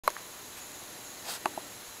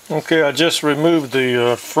Okay, I just removed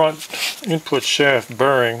the front input shaft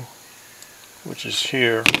bearing, which is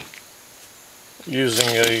here, using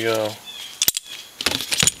a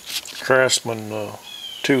Craftsman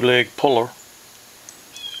two-leg puller.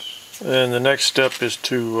 And the next step is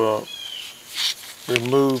to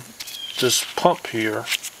remove this pump here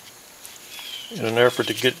in an effort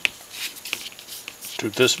to get to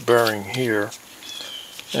this bearing here,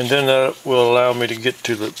 and then that will allow me to get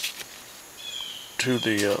to the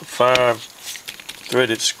 5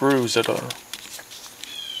 threaded screws that are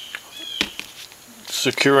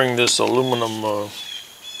securing this aluminum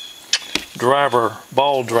driver,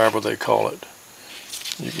 ball driver they call it.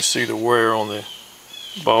 You can see the wear on the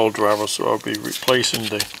ball driver, so I'll be replacing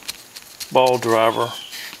the ball driver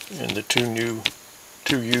and the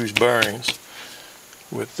two used bearings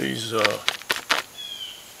with these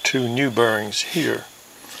 2 new bearings here.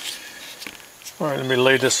 Alright, let me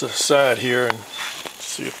lay this aside here and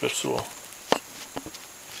see if this will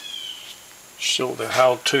show the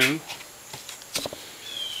how-to.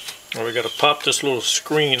 Now we got to pop this little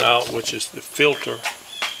screen out, which is the filter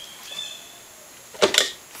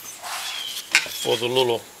for the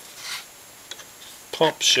little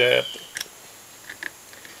pump shaft.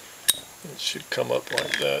 It should come up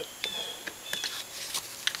like that.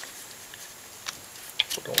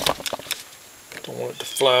 Don't want it to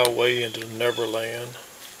fly away into Neverland.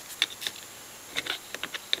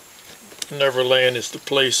 Neverland is the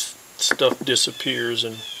place stuff disappears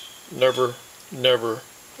and never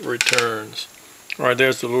returns. Alright,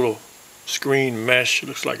 there's the little screen mesh. It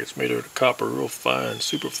looks like it's made out of copper, real fine,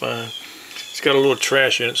 super fine. It's got a little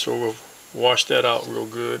trash in it, so we'll wash that out real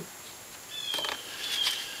good.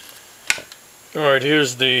 Alright,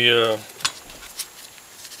 here's the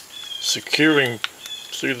securing.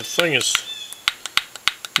 See, the thing is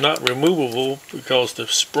not removable because the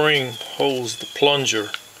spring holds the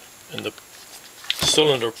plunger and the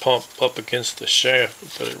cylinder pump up against the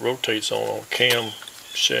shaft that it rotates on cam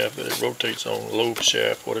shaft that it rotates on, lobe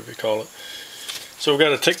shaft, whatever you call it. So we've got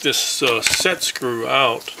to take this set screw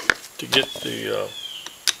out to get the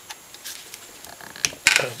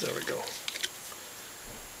there we go.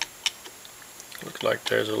 Looks like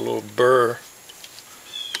there's a little burr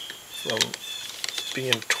from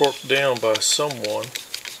being torqued down by someone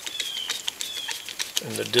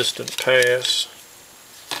in the distant past.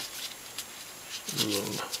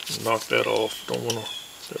 Knock that off. Don't want to.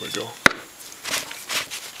 There we go.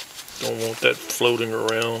 Don't want that floating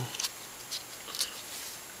around.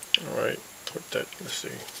 Alright, put that, let's see,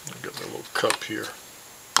 I've got my little cup here.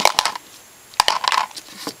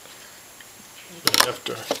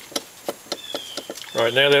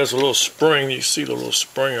 Alright, now there's a little spring. You see the little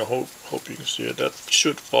spring. I hope you can see it. That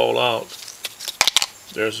should fall out.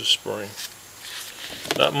 There's a spring.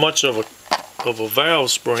 Not much of a valve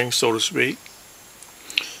spring, so to speak,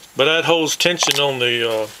 but that holds tension on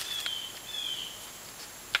the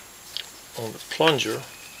plunger.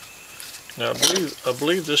 Now I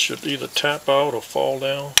believe this should either tap out or fall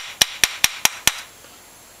down.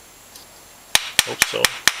 Hope so.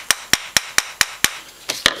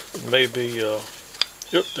 Maybe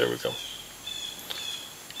yep, there we go.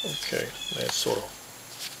 Okay, that's sort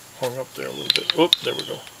of hung up there a little bit. Oop, there we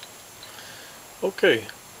go. Okay,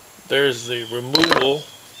 there's the removal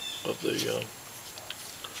of the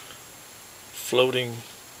floating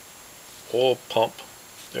oil pump.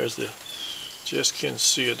 There's the, just can't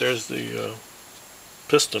see it, there's the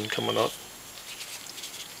piston coming up.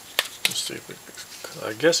 Let's see if it,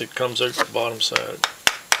 I guess it comes out the bottom side.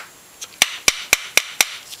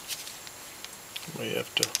 May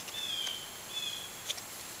have to,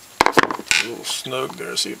 a little snug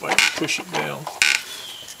there, see if I can push it down.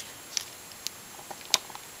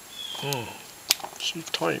 She's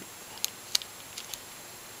tight.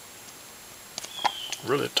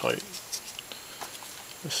 Really tight.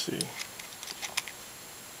 Let's see.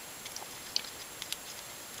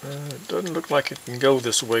 It doesn't look like it can go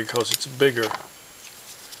this way because it's bigger.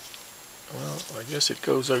 Well, I guess it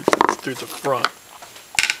goes out through the front.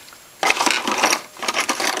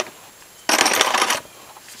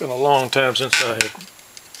 It's been a long time since I had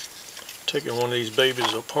taken one of these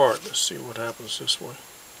babies apart. Let's see what happens this way.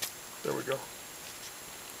 There we go.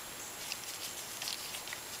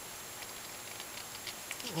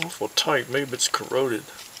 Awful tight. Maybe it's corroded.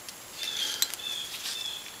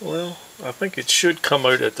 Well, I think it should come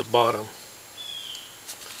out at the bottom,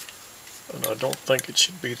 and I don't think it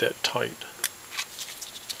should be that tight.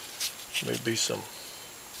 Maybe some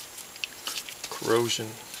corrosion.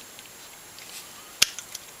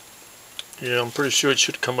 Yeah, I'm pretty sure it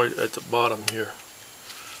should come out at the bottom here.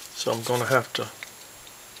 So I'm going to have to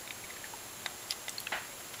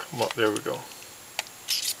come up. There we go.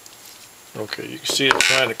 Okay, you can see it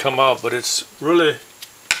trying to come out, but it's really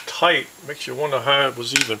tight. Makes you wonder how it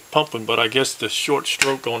was even pumping, but I guess the short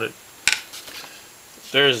stroke on it.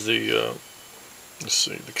 There's the, let's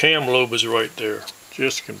see, the cam lobe is right there.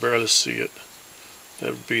 Just can barely see it.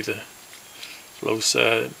 That would be the low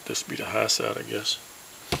side. This would be the high side, I guess.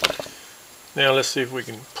 Now let's see if we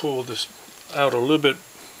can pull this out a little bit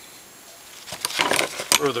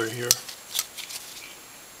further here.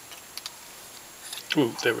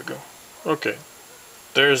 Ooh, there we go. Okay,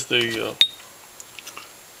 there's the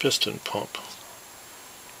piston pump.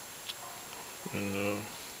 And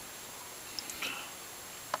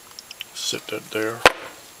set that there.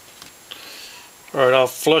 Alright, I'll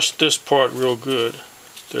flush this part real good.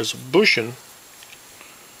 There's a bushing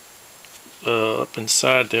up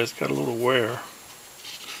inside there. It's got a little wear.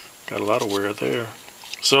 Got a lot of wear there.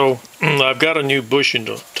 So I've got a new bushing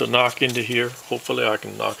to knock into here. Hopefully I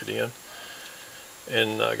can knock it in.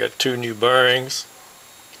 And I got 2 new bearings.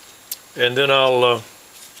 And then I'll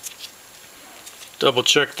double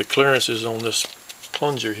check the clearances on this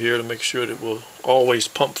plunger here to make sure that it will always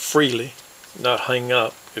pump freely, not hang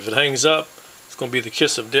up. If it hangs up, it's going to be the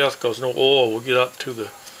kiss of death, because no oil will get up to the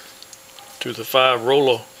 5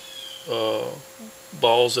 roller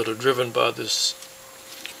balls that are driven by this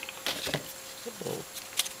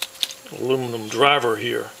aluminum driver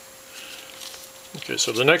here. Okay,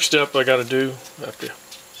 so the next step I got to do after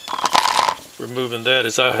removing that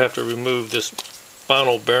is I have to remove this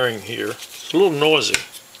final bearing here. It's a little noisy.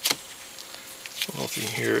 I don't know if you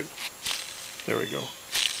can hear it. There we go.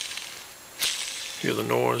 Hear the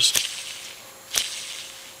noise.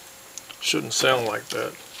 Shouldn't sound like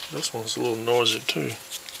that. This one's a little noisy too.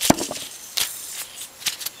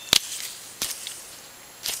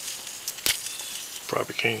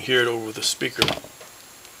 Probably can't hear it over the speaker,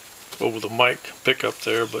 over the mic pickup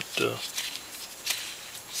there, but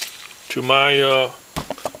to my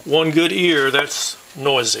one good ear, that's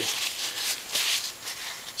noisy.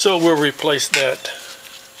 So we'll replace that.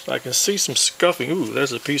 I can see some scuffing. Ooh,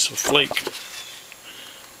 there's a piece of flake.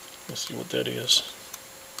 Let's see what that is.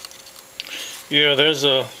 Yeah, there's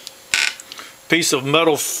a piece of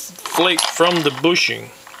metal flake from the bushing.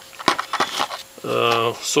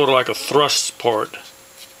 Sort of like a thrust part.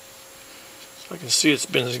 I can see it's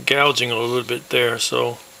been gouging a little bit there,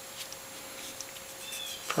 so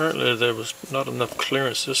apparently there was not enough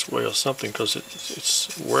clearance this way or something, because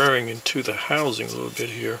it's wearing into the housing a little bit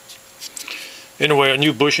here. Anyway, a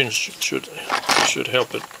new bushing should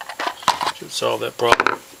help it, should solve that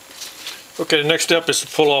problem. Okay, the next step is to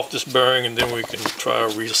pull off this bearing, and then we can try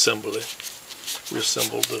to reassemble this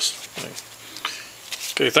thing.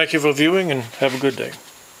 Okay, thank you for viewing, and have a good day.